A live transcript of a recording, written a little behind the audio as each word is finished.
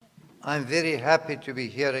I'm very happy to be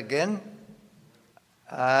here again,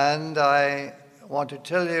 and I want to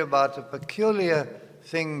tell you about a peculiar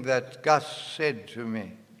thing that Gus said to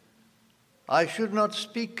me. I should not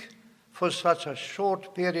speak for such a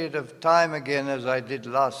short period of time again as I did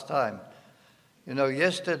last time. You know,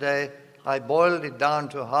 yesterday I boiled it down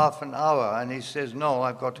to half an hour, and he says, no,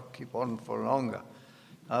 I've got to keep on for longer.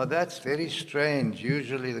 Now that's very strange.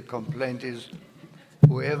 Usually the complaint is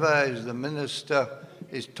whoever is the minister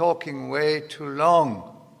is talking way too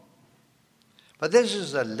long. But this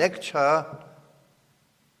is a lecture.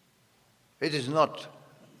 It is not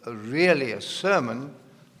really a sermon,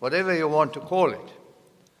 whatever you want to call it.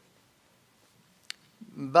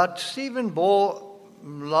 But Stephen Bohr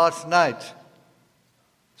last night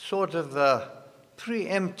sort of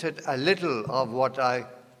preempted a little of what I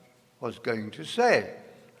was going to say.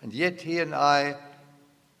 And yet he and I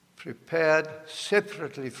prepared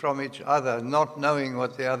separately from each other, not knowing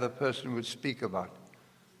what the other person would speak about.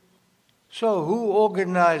 So who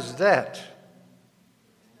organized that?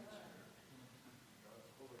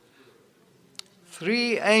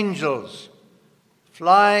 3 angels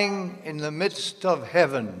flying in the midst of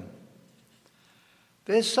heaven.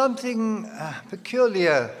 There's something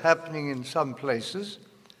peculiar happening in some places.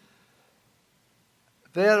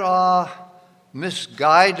 There are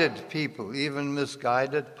misguided people, even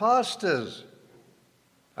misguided pastors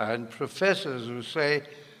and professors who say,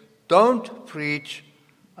 don't preach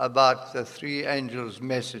about the 3 angels'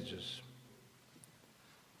 messages.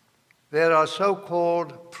 There are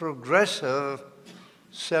so-called progressive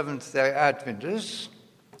Seventh-day Adventists,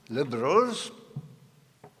 liberals,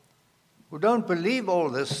 who don't believe all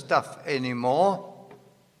this stuff anymore.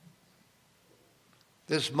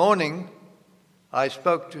 This morning, I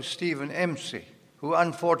spoke to Stephen Empsey, who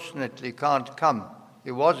unfortunately can't come.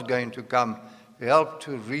 He was going to come. He helped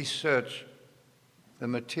to research the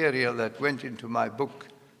material that went into my book,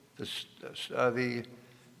 the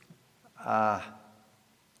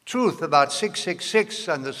truth about 666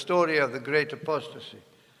 and the story of the great apostasy.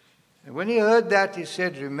 And when he heard that, he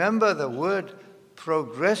said, remember, the word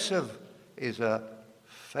progressive is a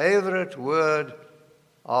favorite word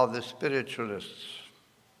of the spiritualists.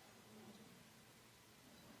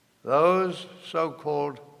 Those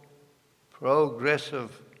so-called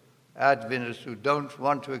progressive Adventists who don't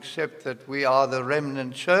want to accept that we are the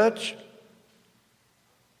remnant church,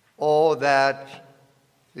 or that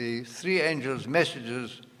the 3 angels'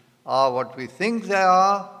 messages are what we think they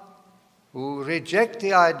are, who reject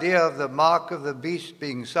the idea of the mark of the beast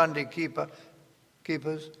being Sunday keepers,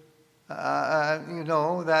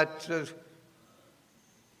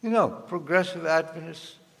 progressive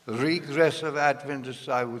Adventists, regressive Adventists,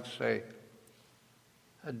 I would say.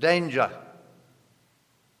 A danger.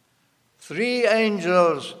 3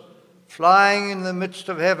 angels flying in the midst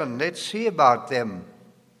of heaven. Let's see about them.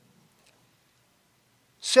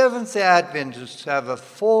 Seventh-day Adventists have a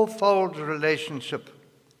 4-fold relationship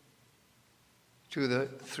to the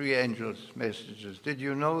 3 angels' messages. Did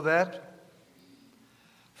you know that?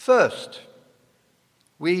 First,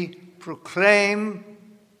 we proclaim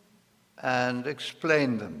and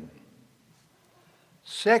explain them.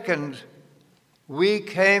 Second, we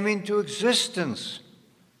came into existence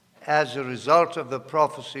as a result of the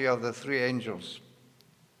prophecy of the 3 angels.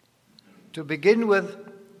 To begin with,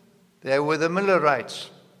 there were the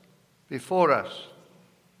Millerites before us,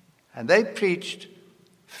 and they preached,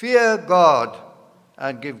 fear God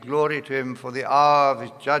and give glory to him, for the hour of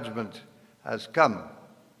his judgment has come.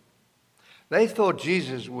 They thought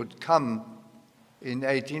Jesus would come in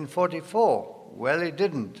 1844. Well, he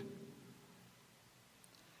didn't.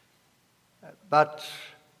 But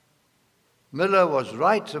Miller was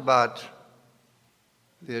right about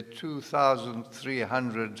the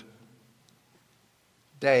 2,300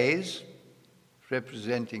 days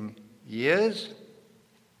representing years.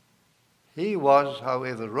 He was,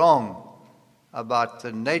 however, wrong about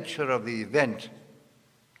the nature of the event,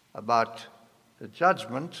 about the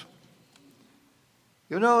judgment.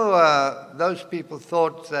 You know, those people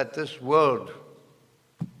thought that this world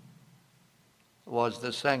was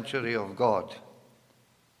the sanctuary of God,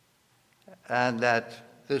 and that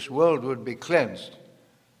this world would be cleansed.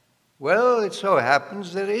 Well, it so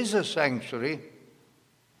happens there is a sanctuary,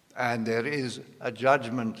 and there is a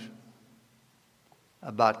judgment,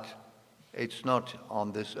 but it's not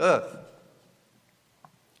on this earth.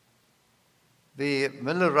 The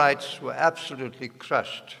Millerites were absolutely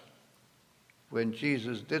crushed when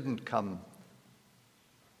Jesus didn't come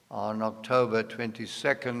on October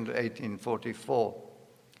 22nd, 1844.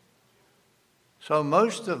 So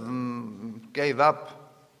most of them gave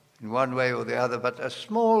up in one way or the other, but a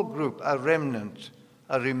small group, a remnant,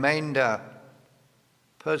 a remainder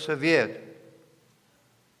persevered,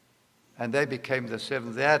 and they became the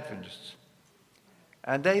Seventh-day Adventists.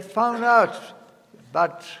 And they found out,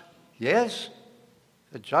 but yes,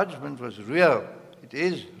 the judgment was real. It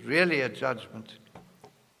is really a judgment.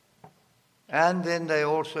 And then they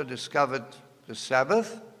also discovered the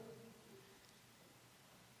Sabbath,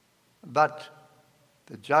 but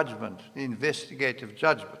the judgment, the investigative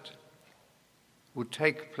judgment, would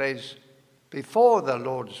take place before the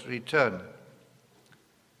Lord's return.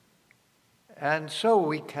 And so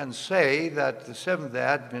we can say that the Seventh-day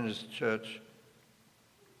Adventist Church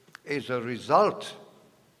is a result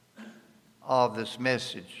of this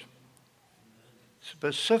message,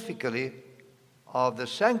 specifically of the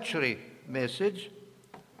sanctuary message,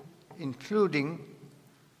 including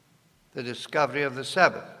the discovery of the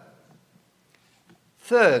Sabbath.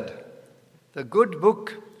 Third, the good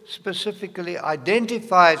book specifically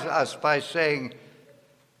identifies us by saying,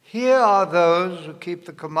 here are those who keep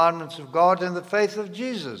the commandments of God in the faith of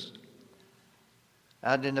Jesus.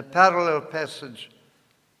 And in a parallel passage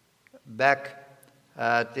back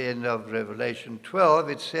at the end of Revelation 12,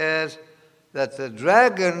 it says that the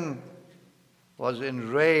dragon was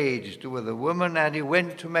enraged with the woman, and he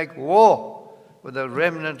went to make war with the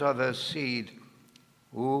remnant of her seed,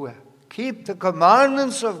 who keep the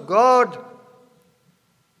commandments of God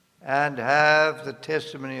and have the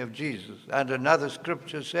testimony of Jesus. And another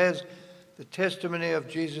scripture says the testimony of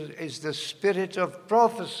Jesus is the spirit of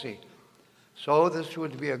prophecy. So this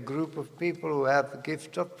would be a group of people who have the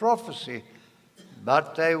gift of prophecy,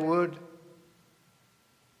 but they would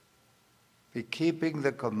be keeping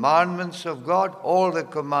the commandments of God, all the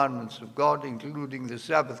commandments of God, including the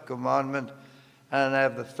Sabbath commandment, and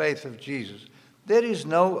have the faith of Jesus. There is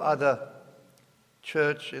no other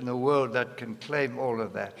church in the world that can claim all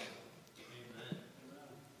of that.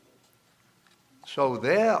 So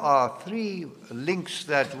there are three links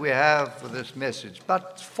that we have for this message.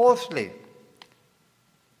 But fourthly,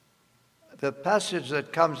 the passage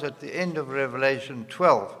that comes at the end of Revelation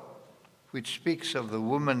 12, which speaks of the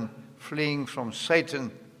woman fleeing from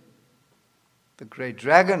Satan, the great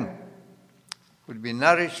dragon, would be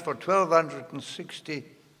nourished for 1260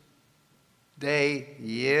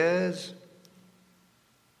 years.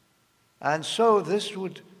 And so this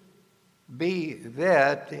would be there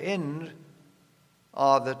at the end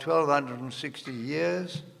of the 1260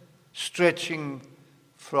 years, stretching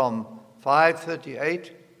from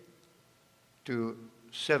 538 to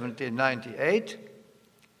 1798.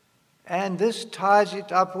 And this ties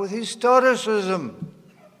it up with historicism.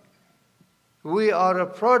 We are a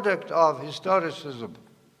product of historicism.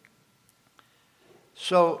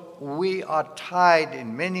 So we are tied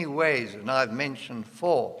in many ways, and I've mentioned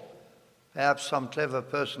four. Perhaps some clever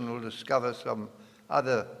person will discover some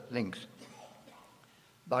other links.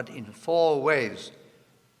 But in four ways,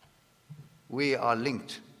 we are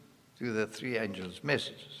linked to the three angels'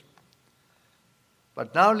 messages.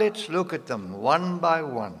 But now let's look at them one by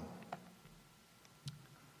one.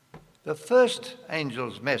 The first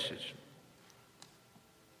angel's message,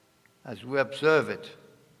 as we observe it,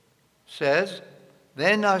 says,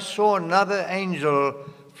 "Then I saw another angel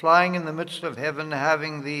flying in the midst of heaven,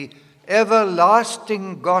 having the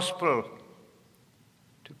everlasting gospel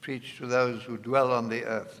to preach to those who dwell on the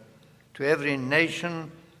earth, to every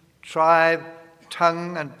nation, tribe,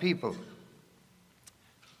 tongue, and people,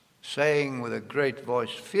 saying with a great voice,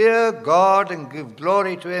 'Fear God and give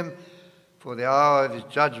glory to him, for the hour of his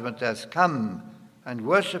judgment has come, and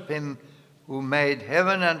worship him who made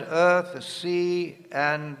heaven and earth, the sea,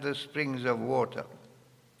 and the springs of water.'"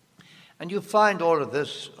 And you find all of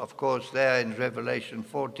this, of course, there in Revelation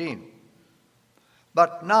 14.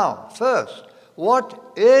 But now, first,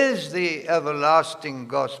 what is the everlasting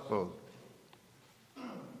gospel?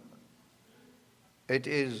 It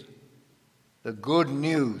is the good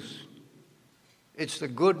news. It's the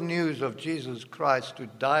good news of Jesus Christ, who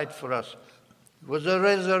died for us, who was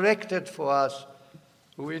resurrected for us,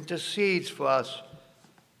 who intercedes for us,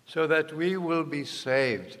 so that we will be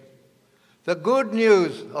saved. The good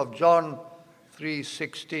news of John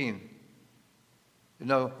 3:16.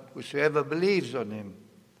 Whosoever believes on him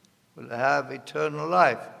will have eternal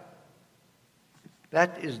life.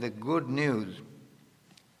 That is the good news.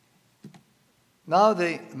 Now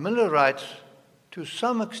the Millerites, to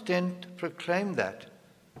some extent, proclaim that.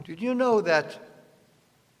 Did you know that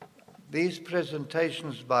these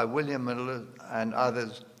presentations by William Miller and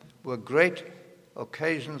others were great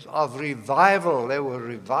occasions of revival? They were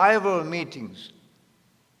revival meetings.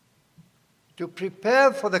 To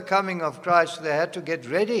prepare for the coming of Christ, they had to get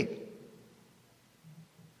ready.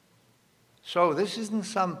 So this isn't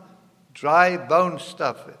some dry bone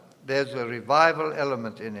stuff. There's a revival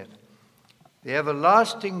element in it. The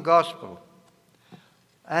everlasting gospel.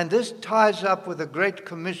 And this ties up with the Great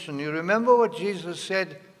Commission. You remember what Jesus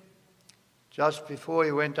said just before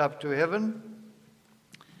he went up to heaven?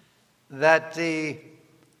 That the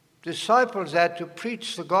disciples had to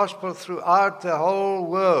preach the gospel throughout the whole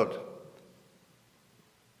world.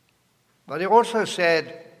 But he also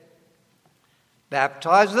said,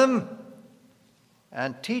 baptize them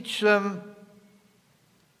and teach them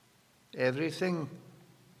everything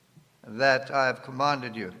that I have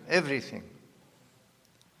commanded you. Everything.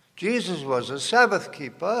 Jesus was a Sabbath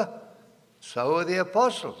keeper, so were the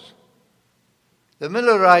apostles. The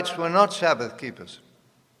Millerites were not Sabbath keepers.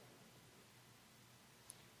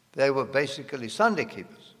 They were basically Sunday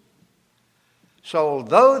keepers. So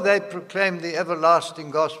although they proclaimed the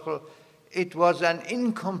everlasting gospel, it was an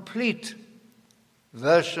incomplete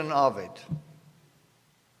version of it.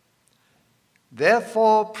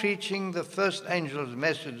 Therefore, preaching the first angel's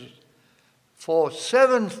message for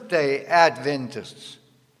Seventh-day Adventists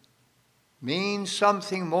means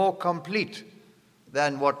something more complete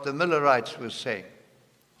than what the Millerites were saying.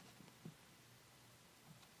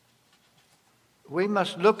 We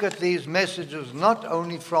must look at these messages not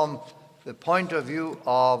only from the point of view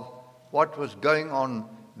of what was going on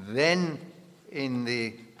then in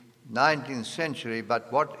the 19th century,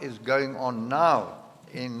 but what is going on now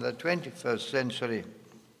in the 21st century.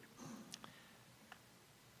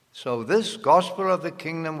 So this gospel of the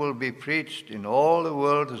kingdom will be preached in all the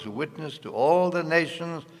world as a witness to all the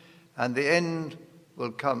nations, and the end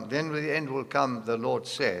will come. Then the end will come, the Lord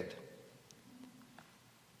said.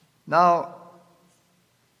 Now,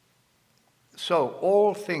 so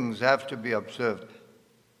all things have to be observed,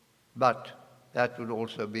 but that would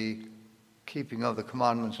also be keeping of the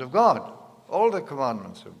commandments of God, all the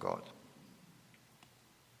commandments of God.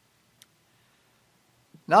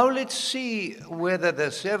 Now let's see whether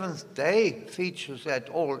the seventh day features at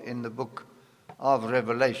all in the book of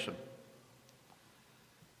Revelation.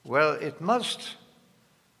 Well, it must,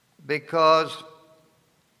 because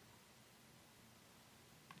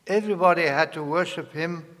everybody had to worship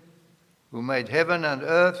him who made heaven and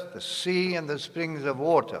earth, the sea and the springs of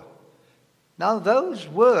water. Now those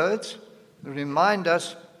words remind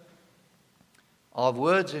us of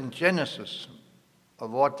words in Genesis,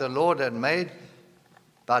 of what the Lord had made,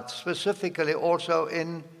 but specifically also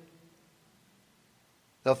in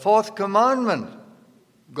the fourth commandment.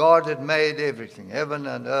 God had made everything, heaven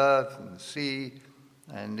and earth and the sea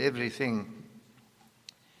and everything.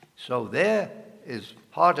 So there is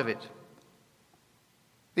part of it.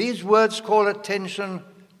 These words call attention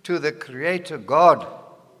to the Creator God,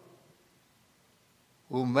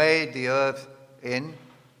 who made the earth in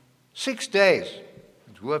 6 days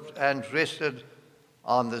and rested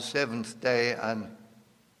on the seventh day and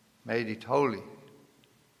made it holy.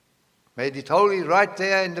 Made it holy right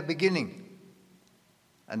there in the beginning.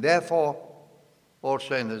 And therefore,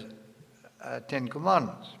 also in the Ten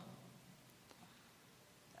Commandments.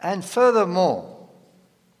 And furthermore,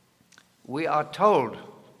 we are told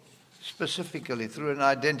specifically through an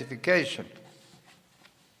identification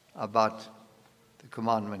about the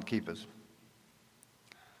commandment keepers.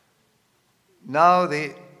 Now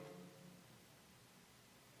the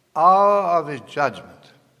hour of his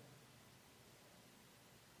judgment,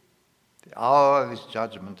 the hour of his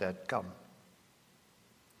judgment had come.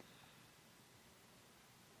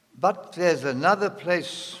 But there's another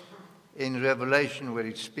place in Revelation where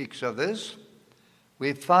it speaks of this.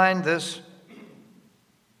 We find this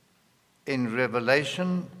in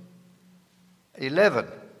Revelation 11,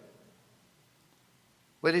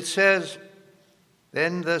 where it says,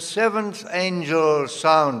 "Then the seventh angel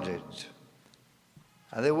sounded,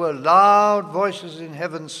 and there were loud voices in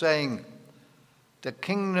heaven saying, 'The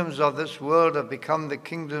kingdoms of this world have become the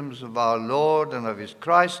kingdoms of our Lord and of his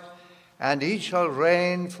Christ, and he shall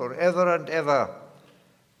reign forever and ever.'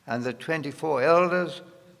 And the 24 elders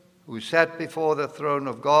who sat before the throne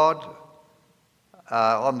of God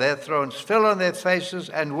on their thrones fell on their faces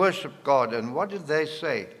and worshipped God." And what did they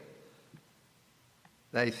say?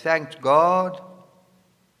 They thanked God,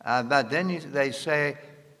 but then they say,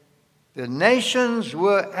 "The nations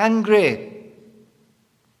were angry,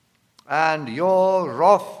 and your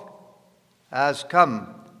wrath has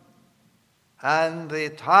come, and the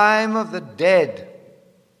time of the dead,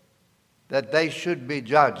 that they should be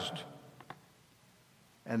judged,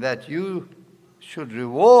 and that you should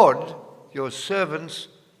reward your servants,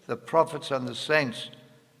 the prophets and the saints,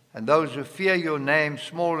 and those who fear your name,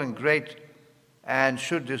 small and great, and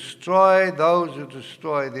should destroy those who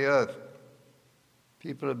destroy the earth."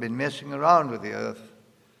 People have been messing around with the earth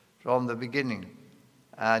from the beginning.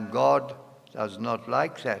 And God does not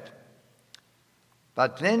like that.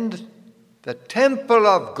 But then the temple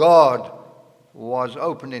of God was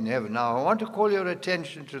opened in heaven. Now, I want to call your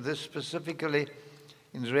attention to this specifically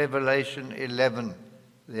in Revelation 11,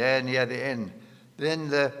 there near the end. Then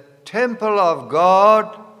the temple of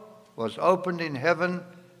God was opened in heaven,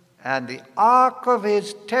 and the ark of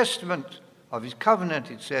his testament, of his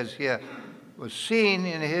covenant, it says here, was seen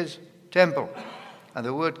in his temple. And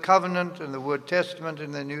the word covenant and the word testament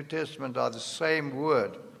in the New Testament are the same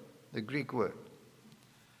word, the Greek word.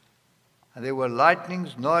 And there were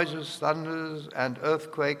lightnings, noises, thunders, and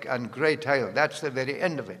earthquake, and great hail. That's the very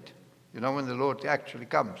end of it, when the Lord actually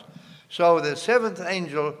comes. So the seventh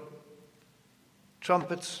angel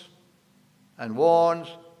trumpets and warns,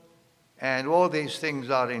 and all these things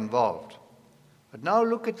are involved. But now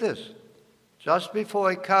look at this. Just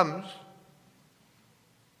before he comes,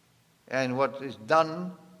 and what is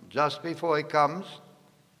done just before he comes,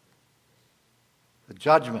 the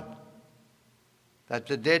judgment. That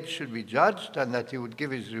the dead should be judged and that he would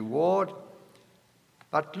give his reward.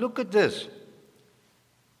 But look at this.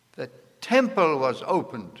 The temple was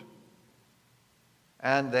opened.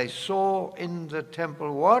 And they saw in the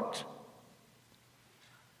temple what?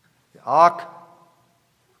 The ark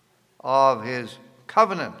of his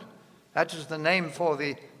covenant. That is the name for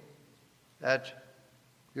that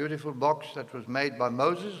beautiful box that was made by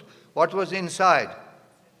Moses. What was inside?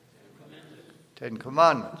 10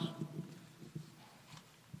 Commandments.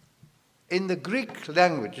 In the Greek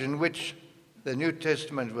language in which the New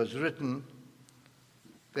Testament was written,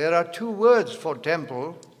 there are two words for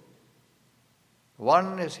temple.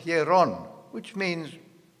 One is hieron, which means,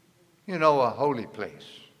 a holy place.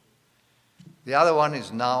 The other one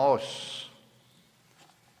is naos.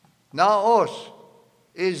 Naos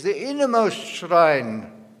is the innermost shrine.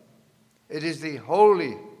 It is the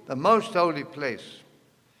most holy place.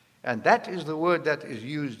 And that is the word that is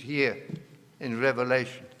used here in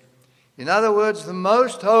Revelation. In other words, the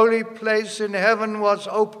most holy place in heaven was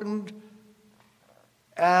opened,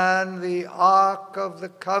 and the Ark of the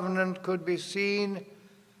Covenant could be seen,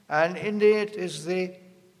 and in it is the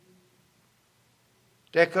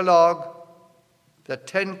Decalogue, the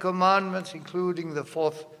 10 Commandments, including the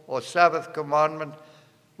fourth or Sabbath commandment,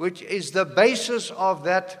 which is the basis of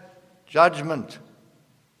that judgment.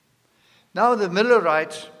 Now, the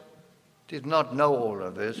Millerites did not know all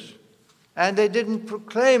of this, and they didn't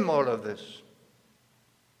proclaim all of this.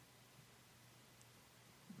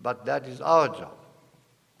 But that is our job.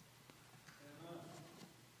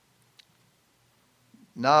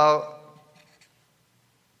 Now,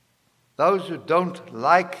 those who don't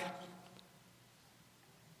like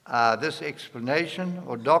this explanation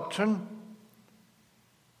or doctrine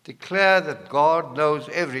declare that God knows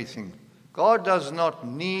everything. God does not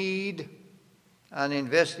need an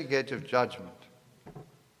investigative judgment.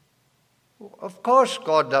 Of course,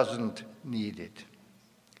 God doesn't need it.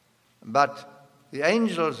 But the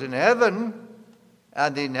angels in heaven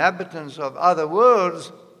and the inhabitants of other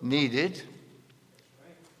worlds need it.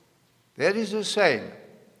 There is a saying,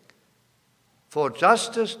 for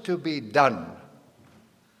justice to be done,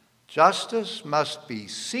 justice must be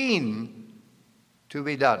seen to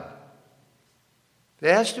be done.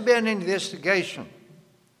 There has to be an investigation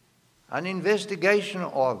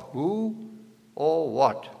of who or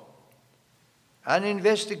what. An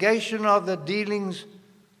investigation of the dealings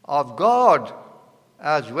of God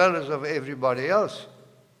as well as of everybody else.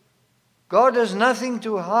 God has nothing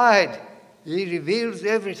to hide. He reveals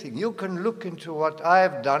everything. You can look into what I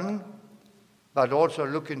have done, but also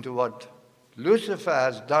look into what Lucifer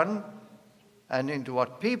has done and into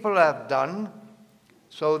what people have done.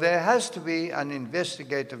 So there has to be an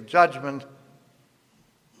investigative judgment.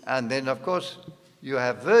 And then, of course, you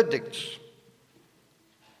have verdicts.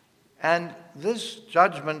 And this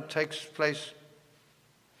judgment takes place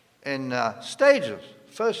in stages.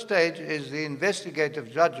 First stage is the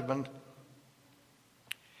investigative judgment,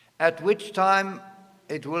 at which time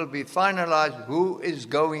it will be finalized who is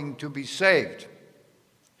going to be saved.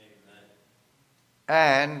 Amen.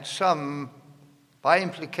 And some, by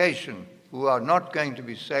implication, who are not going to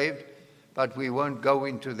be saved, but we won't go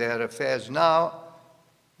into their affairs now.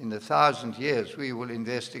 In the 1,000 years, we will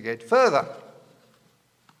investigate further.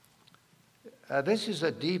 This is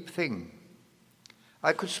a deep thing.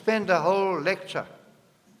 I could spend a whole lecture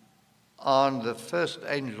on the first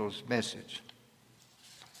angel's message.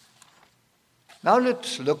 Now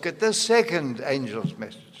let's look at the second angel's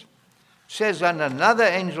message. It says, and another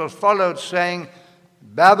angel followed, saying,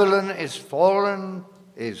 Babylon is fallen,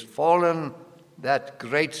 that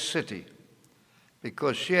great city,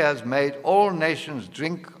 because she has made all nations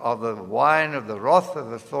drink of the wine of the wrath of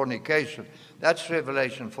her fornication. That's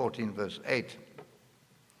Revelation 14, verse 8.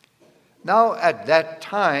 Now, at that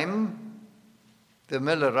time, the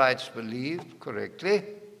Millerites believed correctly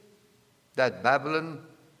that Babylon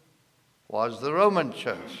was the Roman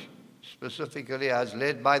Church, specifically as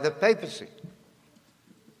led by the papacy.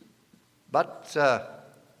 But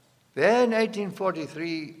there in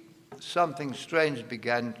 1843, something strange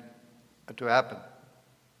began to happen.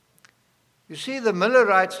 You see, the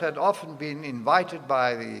Millerites had often been invited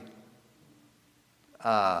by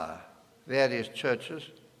the various churches,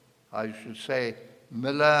 I should say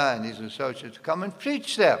Miller and his associates, to come and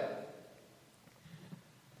preach there.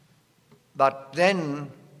 But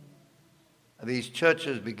then these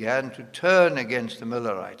churches began to turn against the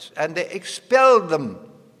Millerites, and they expelled them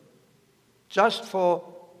just for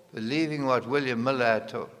believing what William Miller had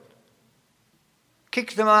told.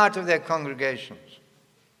 Kicked them out of their congregations.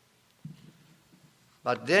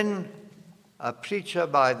 But then a preacher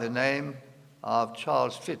by the name of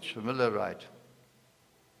Charles Fitch, a Millerite,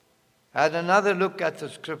 had another look at the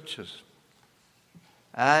scriptures.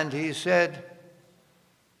 And he said,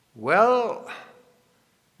 well,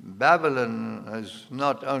 Babylon is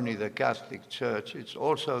not only the Catholic Church, it's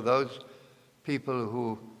also those people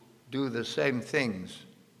who do the same things,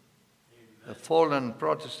 the fallen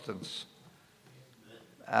Protestants.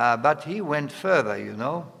 But he went further, you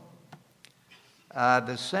know.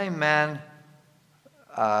 The same man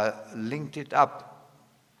linked it up.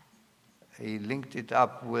 He linked it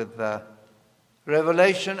up with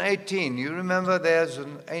Revelation 18. You remember there's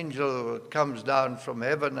an angel that comes down from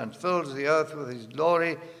heaven and fills the earth with his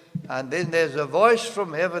glory. And then there's a voice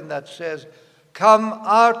from heaven that says, "Come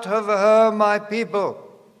out of her, my people,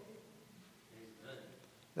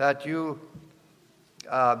 that you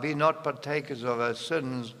be not partakers of her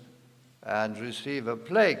sins and receive her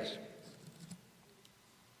plagues."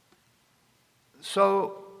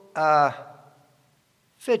 So,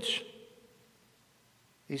 Fitch,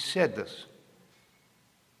 he said this.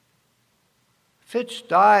 Fitch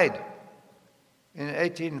died in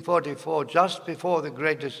 1844, just before the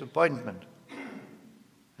Great Disappointment.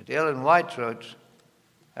 And Ellen White wrote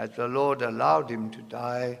that the Lord allowed him to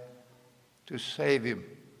die to save him.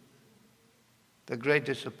 The Great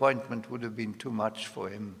Disappointment would have been too much for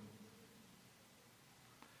him.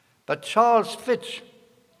 But Charles Fitch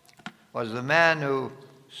was the man who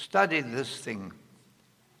studied this thing.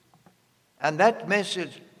 And that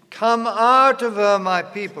message, "Come out of her, my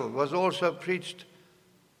people," was also preached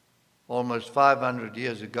almost 500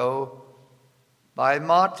 years ago by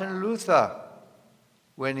Martin Luther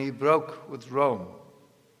when he broke with Rome.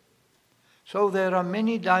 So there are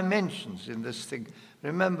many dimensions in this thing.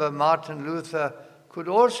 Remember, Martin Luther could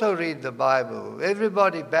also read the Bible.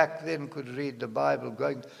 Everybody back then could read the Bible,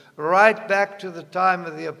 going right back to the time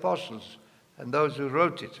of the apostles and those who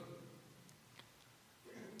wrote it.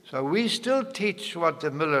 So we still teach what the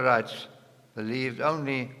Millerites believed,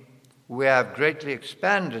 only we have greatly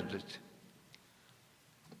expanded it,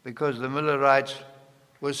 because the Millerites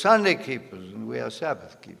were Sunday keepers and we are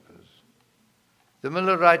Sabbath keepers. The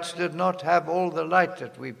Millerites did not have all the light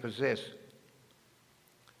that we possess.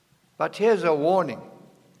 But here's a warning.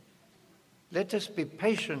 Let us be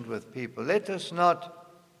patient with people. Let us not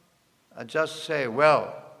just say,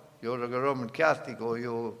 well, you're a Roman Catholic or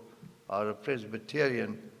you are a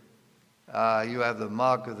Presbyterian, you have the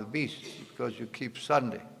mark of the beast because you keep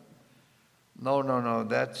Sunday. No,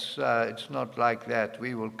 that's it's not like that.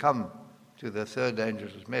 We will come to the third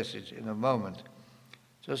angel's message in a moment.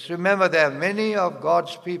 Just remember, there are many of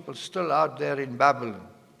God's people still out there in Babylon.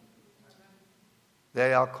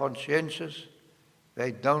 They are conscientious.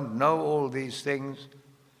 They don't know all these things.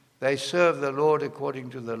 They serve the Lord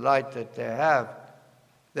according to the light that they have.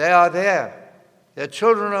 They are there. They're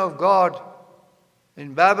children of God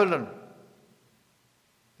in Babylon.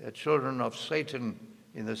 They're children of Satan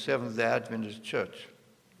in the Seventh-day Adventist Church.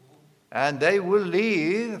 And they will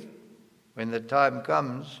leave, when the time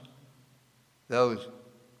comes, those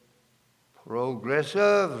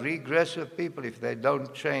progressive, regressive people, if they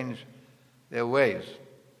don't change their ways.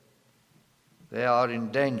 They are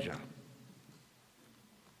in danger.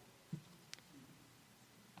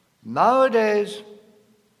 Nowadays,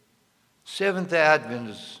 Seventh-day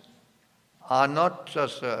Adventists are not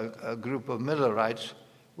just a group of Millerites.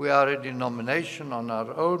 We are a denomination on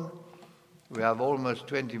our own. We have almost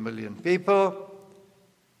 20 million people.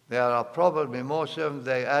 There are probably more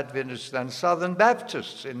Seventh-day Adventists than Southern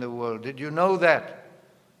Baptists in the world. Did you know that?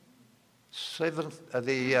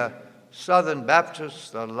 The Southern Baptists,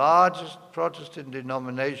 the largest Protestant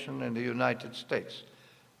denomination in the United States.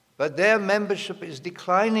 but their membership is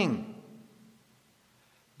declining.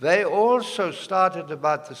 They also started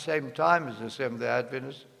about the same time as the Seventh-day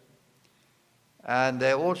Adventists, and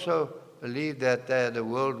they also believe that they had a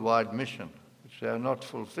worldwide mission, which they are not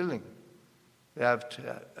fulfilling. They're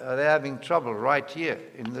having trouble right here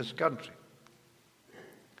in this country.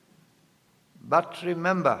 But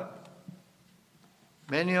remember,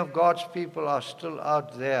 many of God's people are still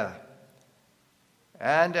out there.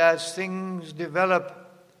 And as things develop,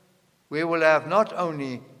 we will have not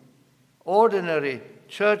only ordinary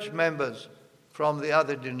church members from the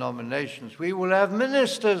other denominations, we will have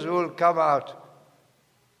ministers who will come out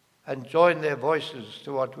and join their voices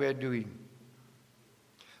to what we're doing.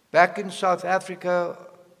 Back in South Africa,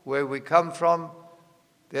 where we come from,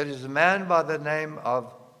 there is a man by the name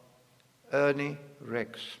of Ernie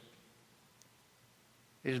Rex.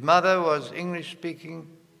 His mother was English-speaking.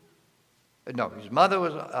 No, his mother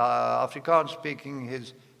was Afrikaans-speaking.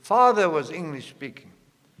 His father was English-speaking.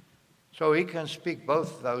 So he can speak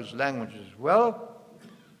both those languages well.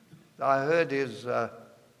 I heard his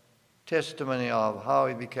testimony of how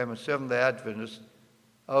he became a Seventh-day Adventist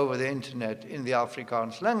over the internet in the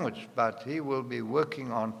Afrikaans language, but he will be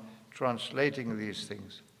working on translating these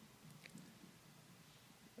things.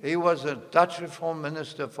 He was a Dutch Reformed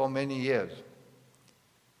minister for many years,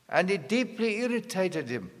 and it deeply irritated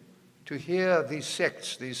him to hear these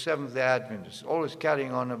sects, these Seventh-day Adventists, always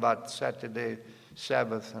carrying on about Saturday,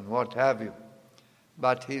 Sabbath, and what have you.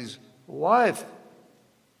 But his wife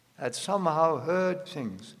had somehow heard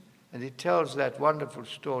things, and he tells that wonderful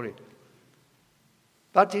story.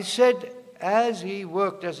 But he said, as he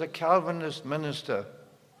worked as a Calvinist minister,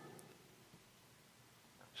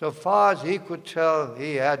 so far as he could tell,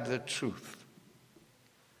 he had the truth.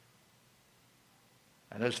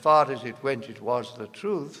 And as far as it went, it was the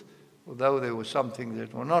truth, although there were some things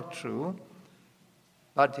that were not true.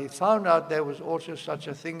 But he found out there was also such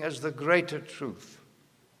a thing as the greater truth,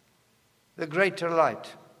 the greater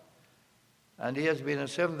light. And he has been a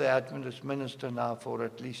Seventh-day Adventist minister now for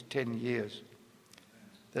at least 10 years.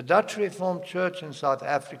 The Dutch Reformed Church in South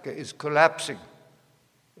Africa is collapsing.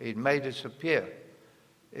 It may disappear.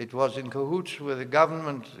 It was in cahoots with the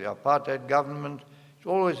government, the apartheid government. It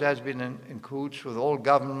always has been in cahoots with all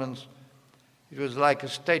governments. It was like a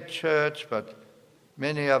state church, but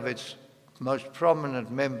many of its most prominent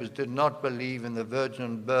members did not believe in the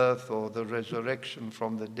virgin birth or the resurrection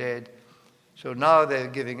from the dead. So now they're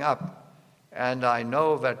giving up. And I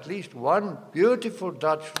know of at least one beautiful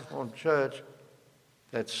Dutch Reformed church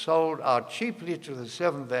that sold out cheaply to the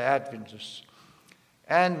Seventh-day Adventists.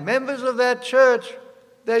 And members of that church,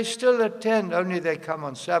 they still attend, only they come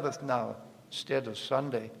on Sabbath now instead of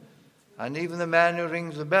Sunday. And even the man who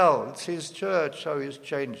rings the bell, it's his church, so he's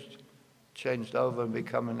changed over and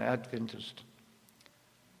become an Adventist.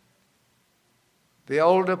 The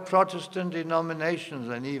older Protestant denominations,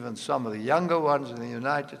 and even some of the younger ones in the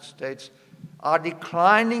United States, are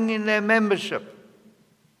declining in their membership.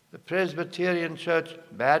 The Presbyterian Church,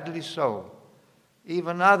 badly so.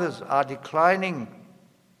 Even others are declining.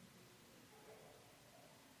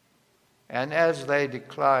 And as they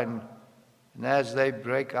decline, and as they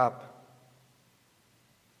break up,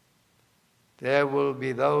 there will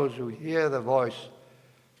be those who hear the voice,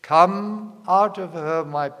 "Come out of her,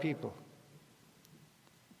 my people."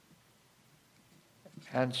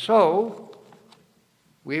 And so,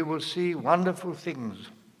 we will see wonderful things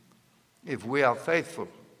if we are faithful.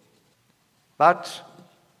 But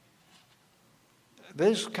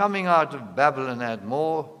this coming out of Babylon had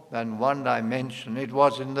more than one dimension. It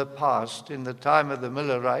was in the past, in the time of the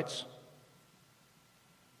Millerites.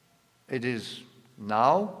 It is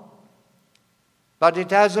now. But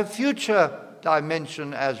it has a future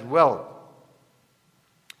dimension as well.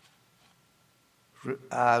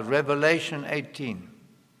 Revelation 18.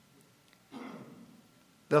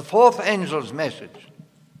 The fourth angel's message,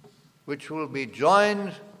 which will be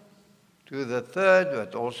joined to the third,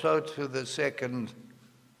 but also to the second,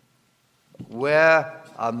 where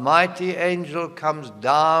a mighty angel comes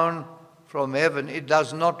down from heaven. It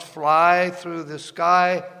does not fly through the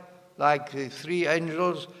sky like the three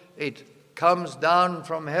angels. It comes down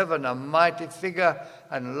from heaven, a mighty figure,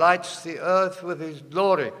 and lights the earth with his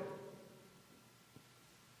glory.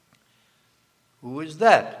 Who is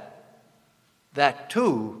that? That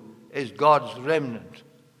too is God's remnant.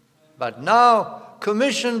 But now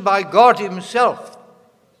commissioned by God himself.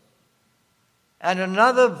 And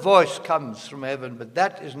another voice comes from heaven, but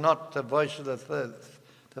that is not the voice of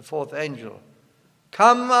the fourth angel.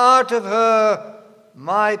 "Come out of her,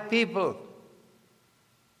 my people."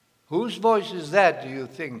 Whose voice is that, do you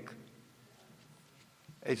think?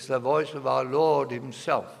 It's the voice of our Lord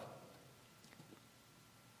himself.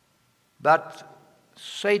 But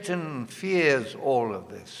Satan fears all of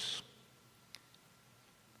this.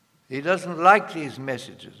 He doesn't like these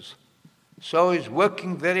messages. So he's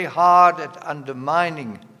working very hard at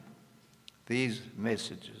undermining these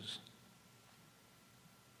messages.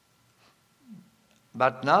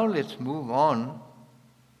 But now let's move on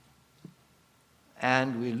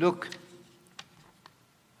and we look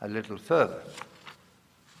a little further.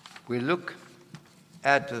 We look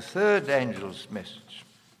at the third angel's message.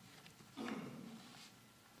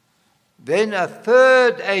 Then a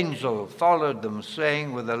third angel followed them,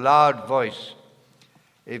 saying with a loud voice,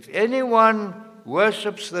 "If anyone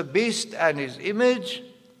worships the beast and his image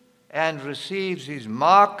and receives his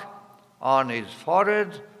mark on his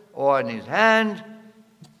forehead or on his hand,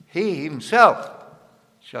 he himself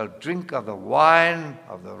shall drink of the wine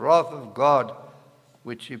of the wrath of God,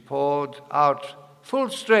 which he poured out full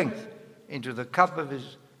strength into the cup of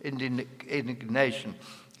his indignation.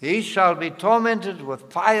 He shall be tormented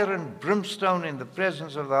with fire and brimstone in the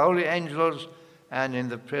presence of the holy angels and in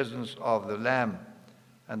the presence of the Lamb.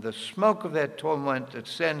 And the smoke of their torment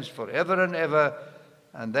ascends forever and ever,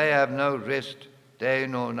 and they have no rest day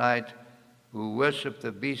nor night, who worship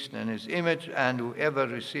the beast and his image, and whoever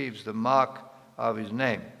receives the mark of his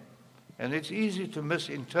name." And it's easy to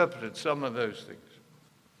misinterpret some of those things.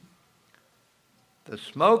 The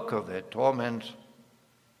smoke of their torment,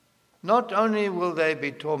 not only will they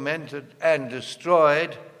be tormented and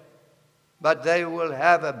destroyed, but they will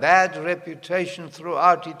have a bad reputation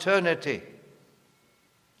throughout eternity.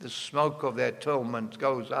 The smoke of their torment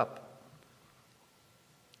goes up.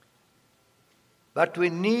 But we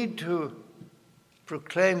need to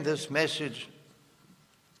proclaim this message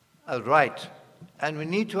aright. And we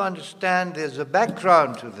need to understand there's a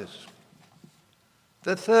background to this.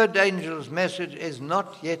 The third angel's message is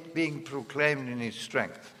not yet being proclaimed in his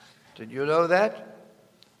strength. Did you know that?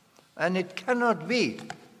 And it cannot be.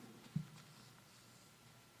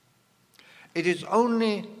 It is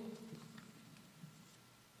only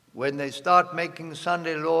when they start making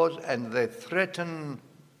Sunday laws and they threaten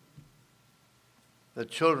the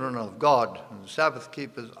children of God, and the Sabbath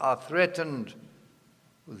keepers are threatened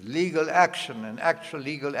with legal action, and actual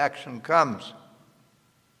legal action comes.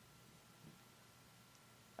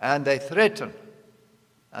 And they threaten,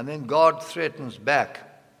 and then God threatens back.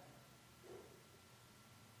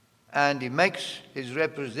 And he makes his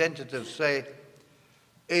representatives say,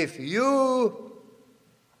 if you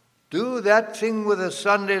do that thing with the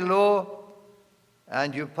Sunday law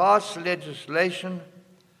and you pass legislation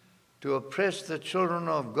to oppress the children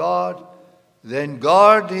of God, then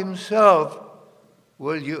God himself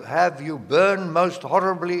will have you burn most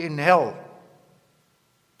horribly in hell.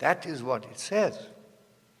 That is what it says.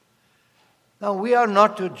 Now, we are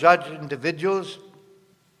not to judge individuals.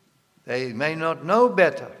 They may not know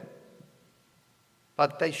better.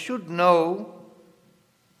 But they should know,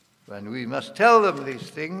 and we must tell them these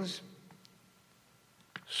things.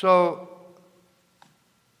 So,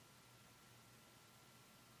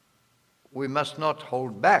 we must not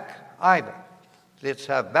hold back either. Let's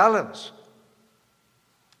have balance.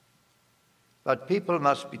 But people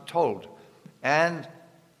must be told. And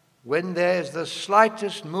when there's the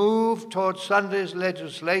slightest move towards Sunday's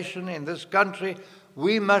legislation in this country,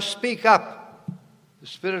 we must speak up. The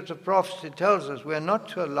spirit of prophecy tells us we're not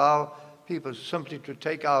to allow people simply to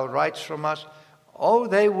take our rights from us. Oh,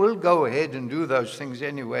 they will go ahead and do those things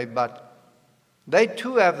anyway, but they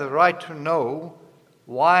too have the right to know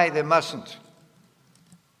why they mustn't.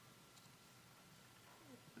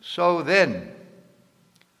 So then,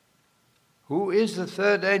 who is the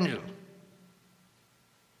third angel?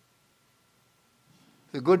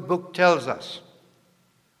 The good book tells us,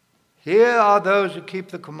 here are those who keep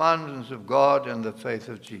the commandments of God and the faith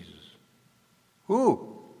of Jesus.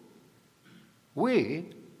 Who? We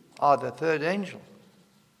are the third angel.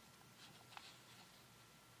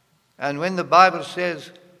 And when the Bible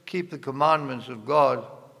says keep the commandments of God,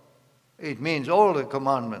 it means all the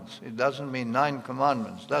commandments. It doesn't mean 9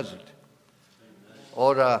 commandments, does it?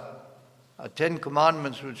 Or a 10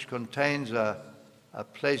 commandments which contains a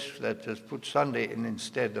place that has put Sunday in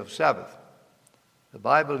instead of Sabbath. The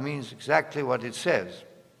Bible means exactly what it says.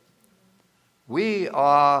 We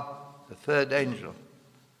are the third angel.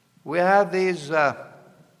 We have these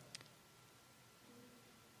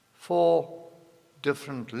 4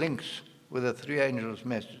 different links with the 3 angels'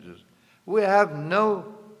 messages. We have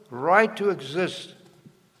no right to exist.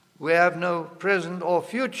 We have no present or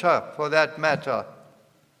future, for that matter,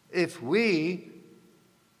 if we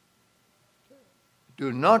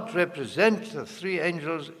do not represent the 3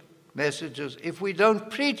 angels' messages, if we don't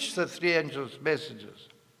preach the 3 angels' messages.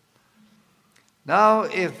 Now,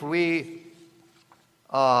 if we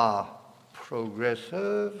are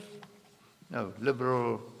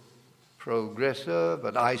liberal progressive,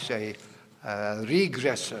 but I say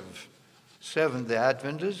regressive Seventh-day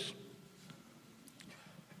Adventists,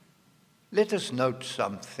 let us note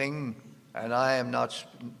something, and I am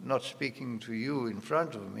not speaking to you in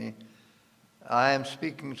front of me. I am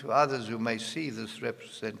speaking to others who may see this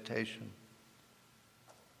representation.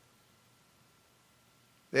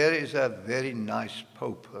 There is a very nice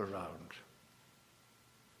Pope around,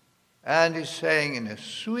 and he's saying in a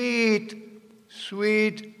sweet,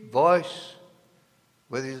 sweet voice,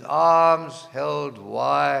 with his arms held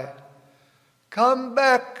wide, "Come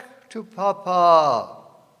back to Papa."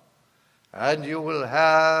 And you will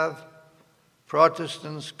have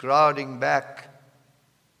Protestants crowding back,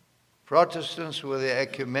 Protestants with their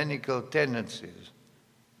ecumenical tendencies.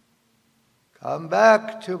 "Come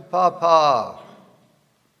back to Papa."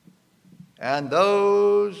 And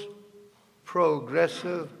those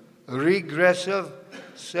progressive, regressive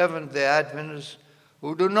Seventh-day Adventists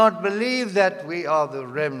who do not believe that we are the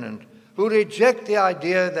remnant, who reject the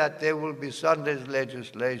idea that there will be Sunday's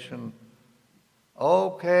legislation,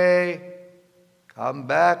 okay, come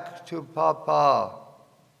back to Papa.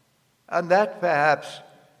 And that perhaps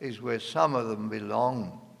is where some of them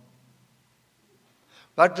belong.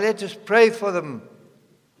 But let us pray for them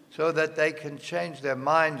so that they can change their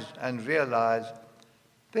minds and realize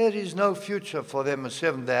there is no future for them as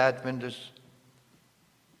Seventh-day Adventists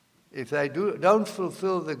if they don't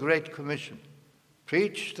fulfill the Great Commission.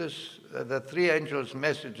 Preach the three angels'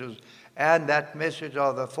 messages and that message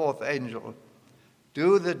of the fourth angel.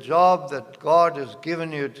 Do the job that God has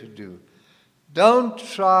given you to do. Don't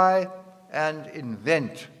try and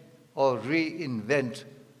invent or reinvent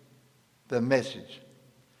the message.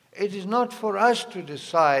 It is not for us to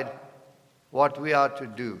decide what we are to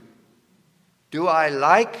do. Do I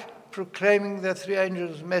like proclaiming the three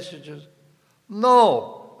angels' messages?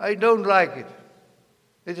 No, I don't like it.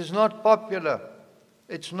 It is not popular.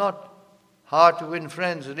 It's not hard to win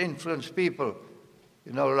friends and influence people.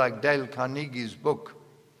 Like Dale Carnegie's book.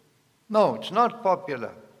 No, it's not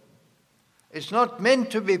popular. It's not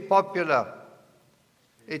meant to be popular.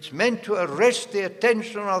 It's meant to arrest the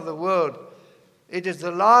attention of the world. It is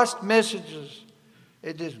the last messages.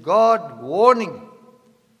 It is God warning.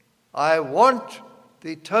 I want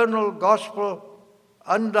the eternal gospel,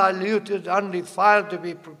 undiluted, undefiled, to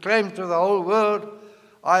be proclaimed to the whole world.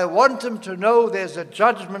 I want them to know there's a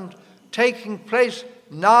judgment taking place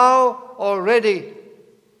now already.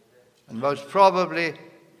 And most probably,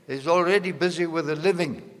 he's already busy with the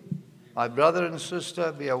living. My brother and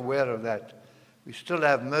sister, be aware of that. We still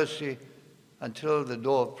have mercy until the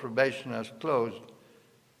door of probation has closed.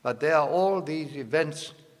 But there are all these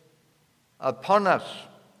events upon us.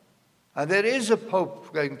 And there is a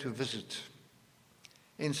Pope going to visit.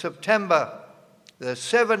 In September, the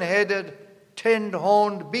seven-headed,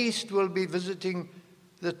 10-horned beast will be visiting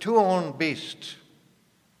the two-horned beast.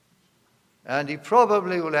 And he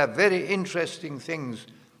probably will have very interesting things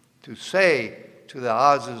to say to the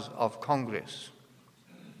Houses of Congress.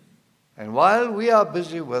 And while we are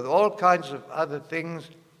busy with all kinds of other things,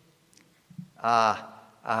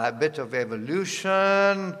 a bit of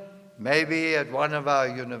evolution, maybe at one of our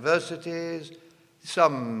universities,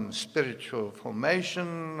 some spiritual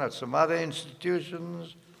formation at some other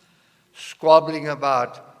institutions, squabbling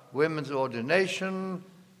about women's ordination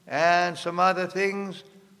and some other things,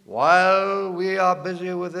 while we are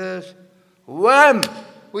busy with this, wham!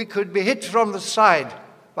 We could be hit from the side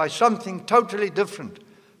by something totally different.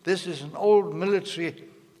 This is an old military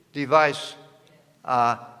device.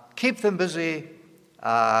 Keep them busy,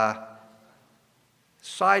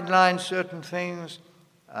 sideline certain things,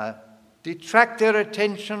 detract their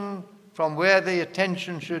attention from where the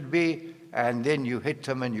attention should be, and then you hit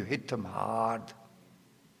them, and you hit them hard.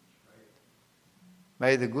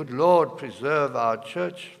 May the good Lord preserve our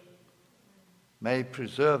church, may He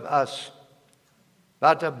preserve us,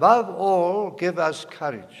 but above all, give us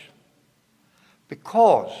courage.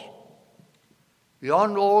 Because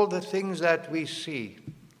beyond all the things that we see,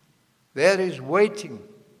 there is waiting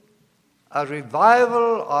a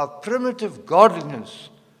revival of primitive godliness,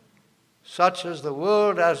 such as the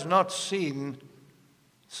world has not seen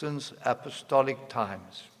since apostolic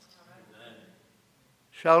times. Amen.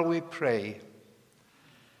 Shall we pray?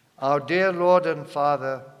 Our dear Lord and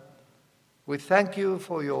Father, we thank you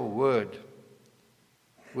for your word.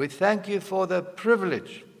 We thank you for the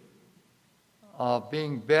privilege of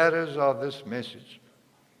being bearers of this message,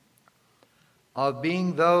 of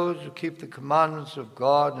being those who keep the commandments of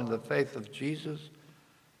God and the faith of Jesus,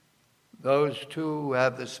 those too who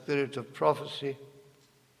have the spirit of prophecy,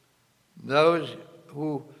 those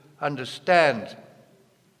who understand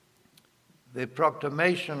the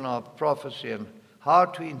proclamation of prophecy and how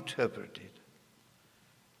to interpret it.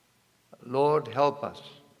 Lord, help us,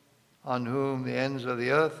 on whom the ends of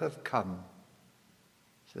the earth have come,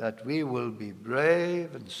 so that we will be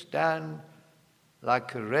brave and stand like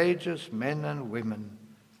courageous men and women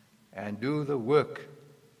and do the work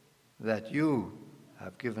that you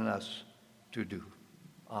have given us to do.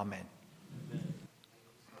 Amen.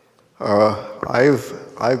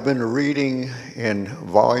 I've been reading in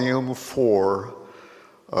volume 4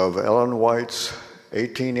 of Ellen White's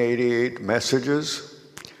 1888 Messages,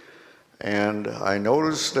 and I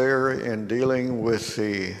noticed there in dealing with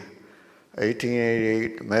the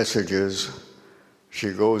 1888 Messages,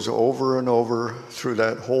 she goes over and over through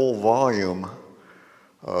that whole volume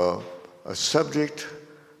a subject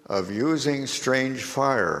of using strange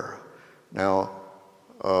fire. Now,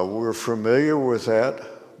 we're familiar with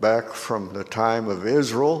that back from the time of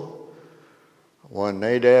Israel, when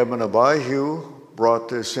Nadab and Abihu brought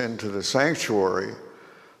this into the sanctuary,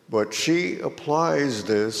 but she applies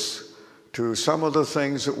this to some of the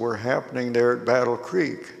things that were happening there at Battle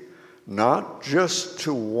Creek, not just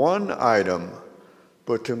to one item,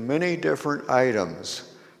 but to many different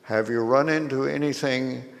items. Have you run into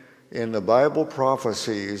anything in the Bible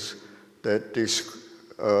prophecies that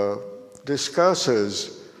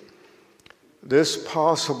discusses this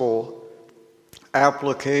possible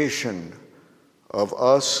application of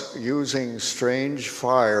us using strange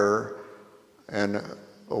fire and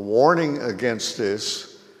a warning against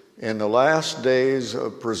this in the last days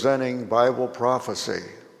of presenting Bible prophecy?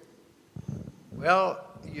 Well,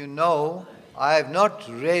 you know, I have not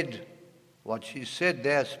read what she said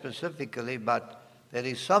there specifically, but there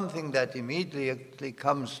is something that immediately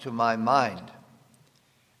comes to my mind,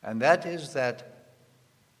 and that is that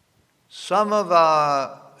some of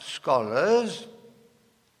our scholars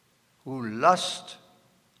who lust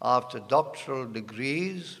after doctoral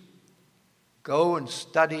degrees go and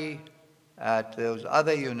study at those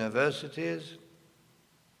other universities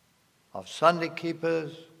of Sunday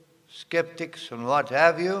keepers, skeptics, and what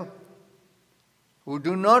have you, who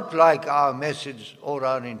do not like our message or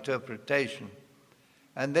our interpretation.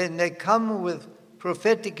 And then they come with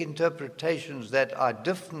prophetic interpretations that are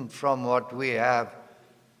different from what we have,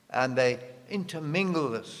 and they intermingle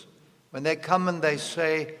this. When they come and they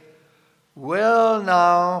say, well,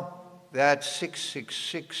 now that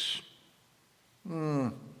 666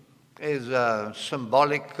 is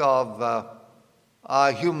symbolic of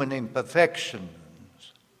our human imperfections.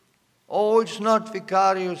 Oh, it's not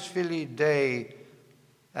vicarius filii Dei,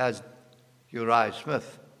 as Uriah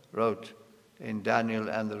Smith wrote in Daniel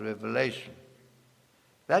and the Revelation.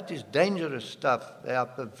 That is dangerous stuff. They are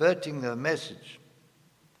perverting the message.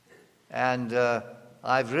 And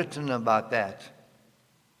I've written about that.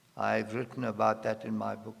 I've written about that in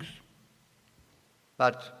my books.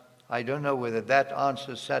 But I don't know whether that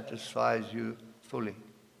answer satisfies you fully,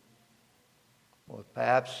 or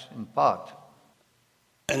perhaps in part.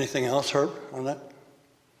 Anything else, Herb, on that?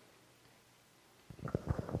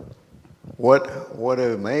 What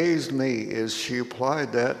amazed me is she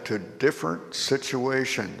applied that to different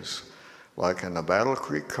situations, like in the Battle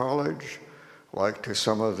Creek College, like to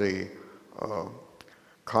some of the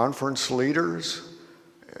conference leaders,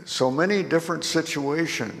 so many different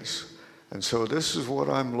situations. And so this is what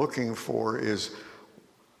I'm looking for is,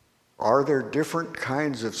 are there different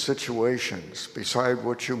kinds of situations beside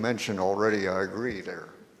what you mentioned already? I agree there.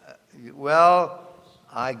 Well,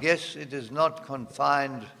 I guess it is not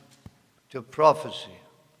confined to prophecy.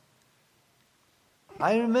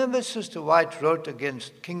 I remember Sister White wrote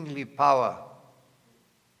against kingly power.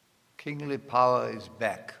 Kingly power is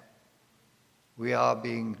back. We are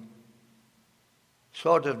being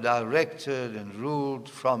sort of directed and ruled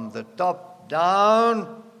from the top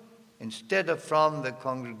down instead of from the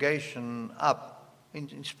congregation up,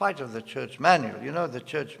 in spite of the church manual. You know, the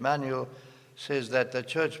church manual says that the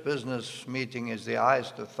church business meeting is the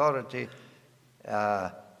highest authority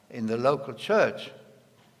in the local church.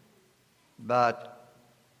 But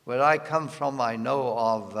where I come from, I know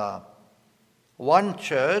of one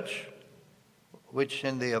church which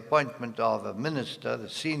in the appointment of a minister, the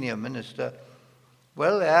senior minister,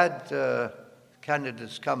 well, they had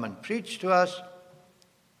candidates come and preach to us,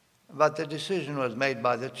 but the decision was made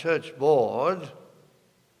by the church board,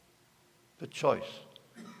 the choice,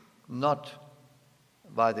 not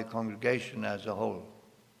by the congregation as a whole.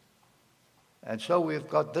 And so we've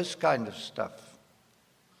got this kind of stuff.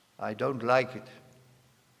 I don't like it.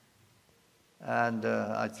 And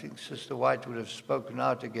I think Sister White would have spoken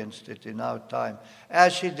out against it in our time,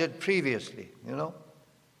 as she did previously, you know.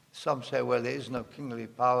 Some say, well, there is no kingly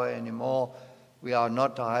power anymore. We are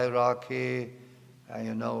not a hierarchy.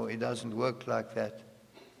 You know, it doesn't work like that.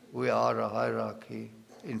 We are a hierarchy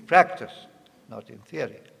in practice, not in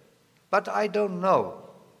theory. But I don't know.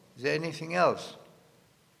 Is there anything else?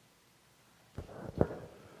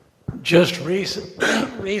 Just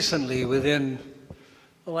recently, within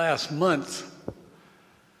the last month,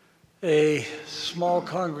 a small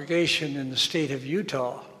congregation in the state of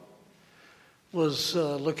Utah was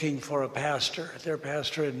looking for a pastor. Their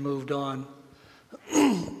pastor had moved on.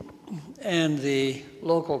 And the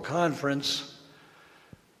local conference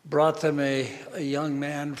brought them a young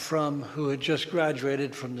man who had just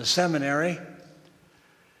graduated from the seminary.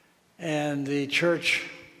 And the church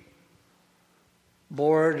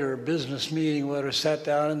board or business meeting, whatever, sat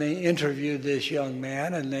down and they interviewed this young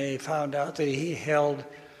man, and they found out that he held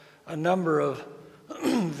a number of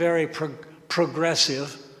very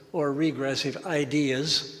progressive or regressive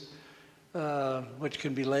ideas, which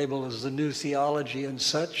can be labeled as the new theology and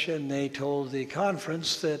such, and they told the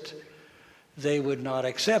conference that they would not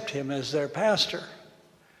accept him as their pastor.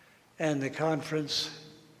 And the conference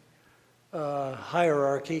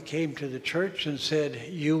hierarchy came to the church and said,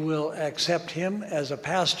 you will accept him as a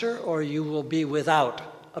pastor or you will be without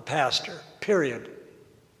a pastor, period.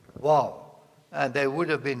 Wow. And they would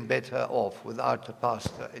have been better off without a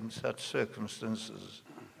pastor in such circumstances,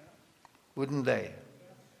 wouldn't they?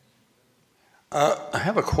 I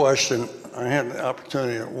have a question. I had the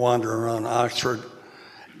opportunity to wander around Oxford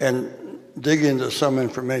and dig into some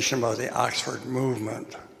information about the Oxford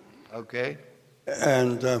movement. Okay.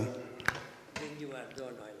 And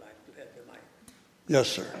yes,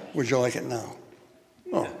 sir. Would you like it now?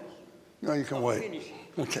 Oh, no, you can wait.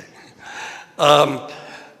 Okay.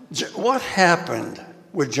 What happened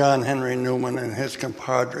with John Henry Newman and his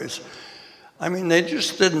compadres? I mean, they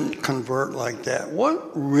just didn't convert like that.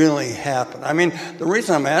 What really happened? I mean, the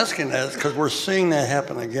reason I'm asking that is because we're seeing that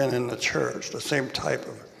happen again in the church, the same type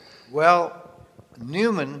of... Well,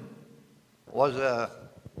 Newman was a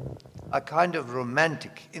kind of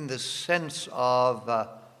romantic in the sense of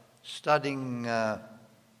studying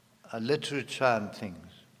literature and things.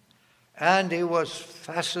 And he was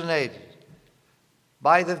fascinated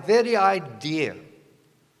by the very idea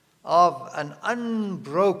of an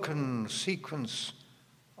unbroken sequence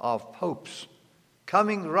of popes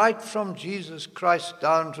coming right from Jesus Christ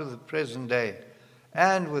down to the present day,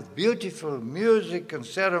 and with beautiful music and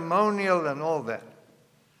ceremonial and all that.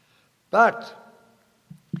 But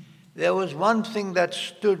there was one thing that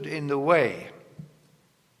stood in the way,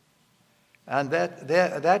 and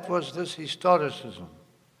that was this historicism,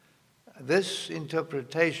 this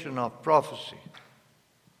interpretation of prophecy,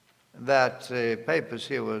 that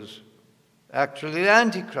papacy was actually the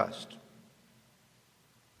Antichrist.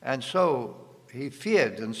 And so he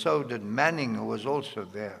feared, and so did Manning, who was also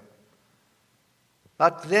there.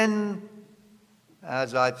 But then,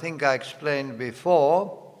 as I think I explained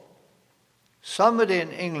before, somebody in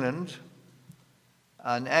England,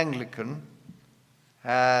 an Anglican,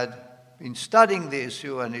 had been studying the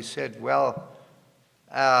issue, and he said, well,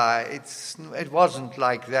 it wasn't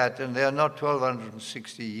like that, and there are not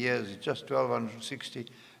 1,260 years, it's just 1,260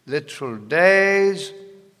 literal days.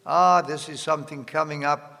 This is something coming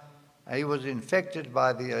up. He was infected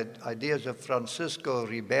by the ideas of Francisco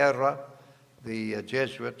Ribera, the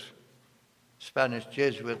Jesuit, Spanish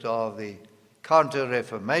Jesuit of the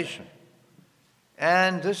Counter-Reformation.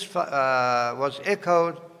 And this was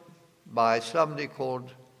echoed by somebody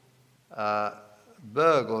called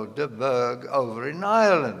Berg or de Berg over in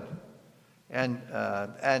Ireland. And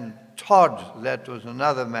Todd, that was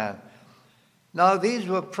another man. Now, these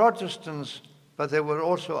were Protestants, but they were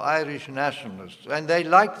also Irish nationalists. And they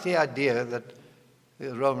liked the idea that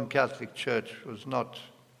the Roman Catholic Church was not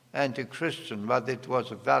anti-Christian, but it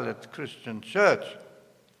was a valid Christian church.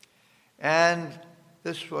 And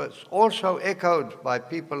this was also echoed by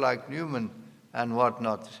people like Newman and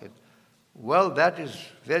whatnot. They said, well, that is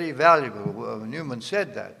very valuable. Newman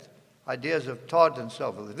said that. Ideas of Todd and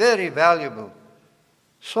so forth, very valuable.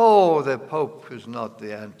 So the Pope is not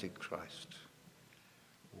the Antichrist.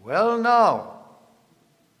 Well, now,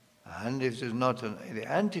 and if it's not the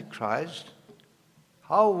Antichrist,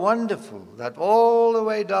 how wonderful that all the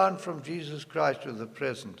way down from Jesus Christ to the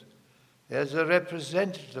present, there's a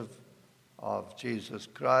representative of Jesus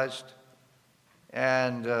Christ,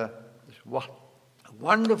 and this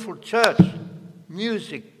wonderful church,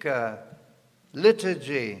 music,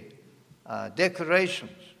 liturgy,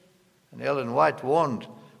 decorations. And Ellen White warned,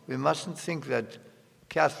 we mustn't think that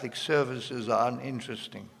Catholic services are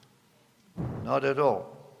uninteresting. Not at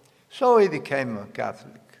all. So he became a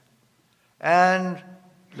Catholic. And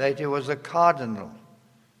later was a cardinal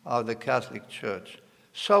of the Catholic Church.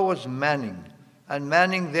 So was Manning. And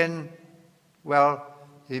Manning then, well,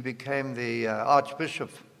 he became the Archbishop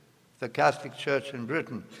of the Catholic Church in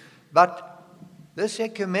Britain. But this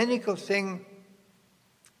ecumenical thing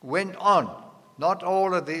went on. Not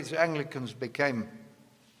all of these Anglicans became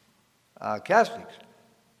Catholics,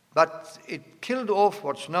 but it killed off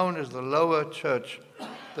what's known as the lower church,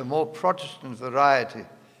 the more Protestant variety.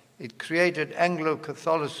 It created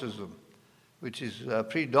Anglo-Catholicism, which is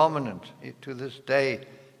predominant to this day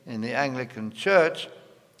in the Anglican Church,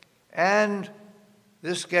 and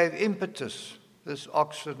this gave impetus, this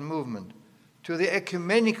Oxford movement, to the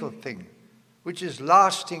ecumenical thing, which is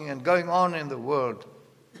lasting and going on in the world,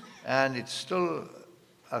 and it's still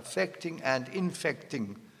affecting and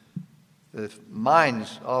infecting the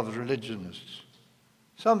minds of religionists.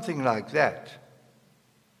 Something like that.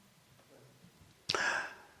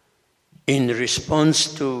 In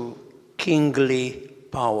response to kingly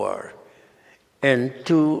power and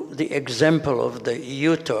to the example of the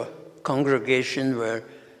Utah congregation where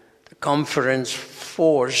the conference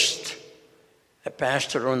forced a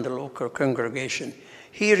pastor on the local congregation.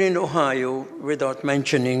 Here in Ohio, without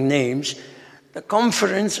mentioning names, the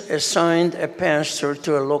conference assigned a pastor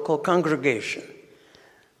to a local congregation.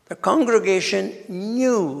 The congregation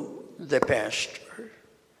knew the pastor.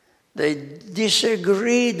 They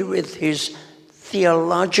disagreed with his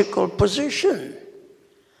theological position.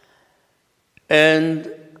 And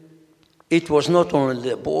it was not only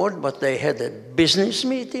the board, but they had a business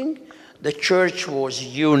meeting. The church was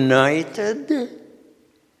united.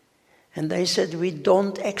 And they said, we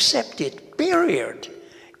don't accept it, period.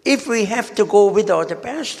 If we have to go without a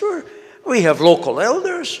pastor, we have local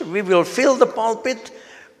elders. We will fill the pulpit.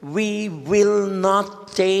 We will not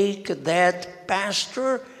take that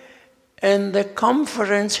pastor. And the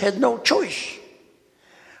conference had no choice.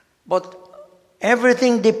 But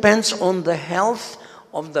everything depends on the health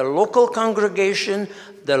of the local congregation,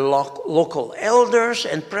 the local elders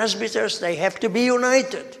and presbyters. They have to be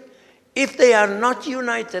united. If they are not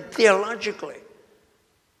united theologically,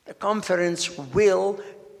 the conference will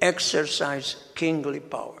exercise kingly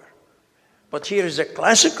power. But here is a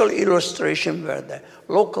classical illustration where the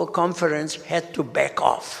local conference had to back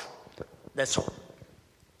off. That's all.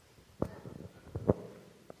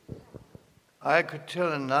 I could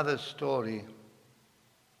tell another story.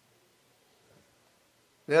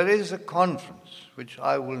 There is a conference, which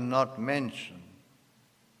I will not mention,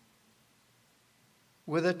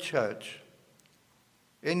 with a church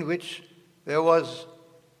in which there was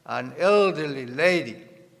an elderly lady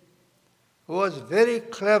who was very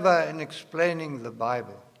clever in explaining the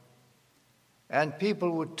Bible, and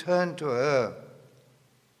people would turn to her.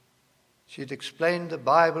 She'd explained the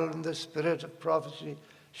Bible in the spirit of prophecy.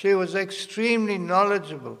 She was extremely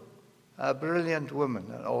knowledgeable, a brilliant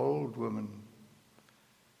woman, an old woman.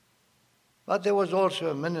 But there was also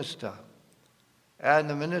a minister, and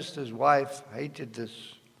the minister's wife hated this,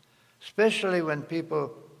 especially when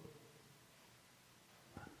people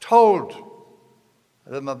told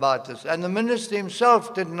them about this. And the minister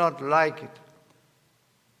himself did not like it.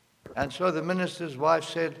 And so the minister's wife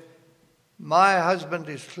said, my husband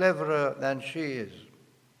is cleverer than she is.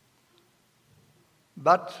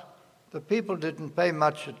 But the people didn't pay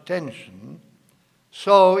much attention,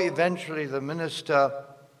 so eventually the minister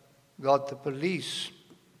got the police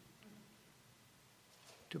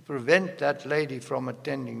to prevent that lady from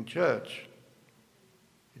attending church.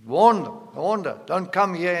 It warned her, don't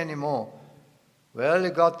come here anymore. Well, he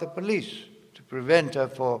got the police to prevent her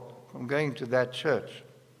from going to that church.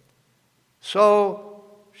 So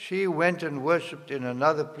she went and worshipped in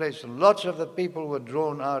another place, and lots of the people were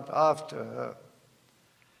drawn out after her.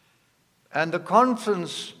 And the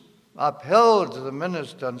conference upheld the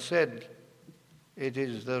minister and said, it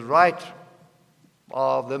is the right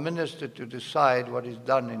of the minister to decide what is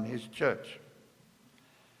done in his church.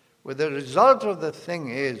 Well, the result of the thing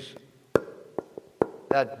is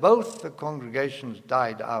that both the congregations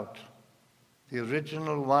died out. The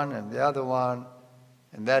original one and the other one,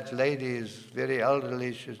 and that lady is very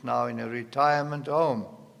elderly. She's now in a retirement home.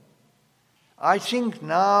 I think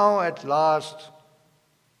now, at last,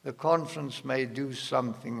 the conference may do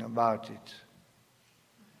something about it.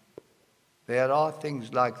 There are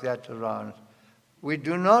things like that around. We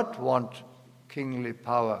do not want kingly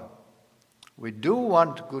power. We do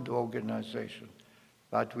want good organization,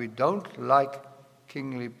 but we don't like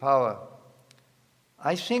kingly power.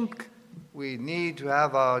 I think we need to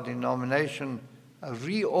have our denomination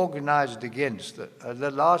reorganized against.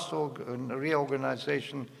 The last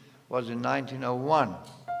reorganization was in 1901.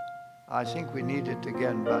 I think we need it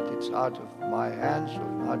again, but it's out of my hands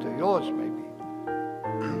or out of yours, maybe.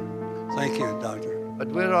 Thank you, Doctor. But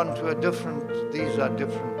we're on to these are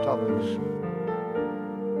different topics.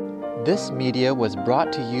 This media was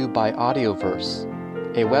brought to you by Audioverse,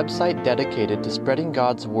 a website dedicated to spreading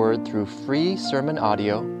God's Word through free sermon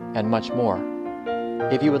audio and much more.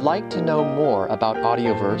 If you would like to know more about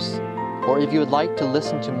Audioverse, or if you would like to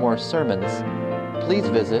listen to more sermons, please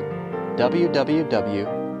visit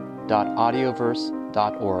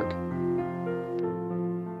www.audioverse.org.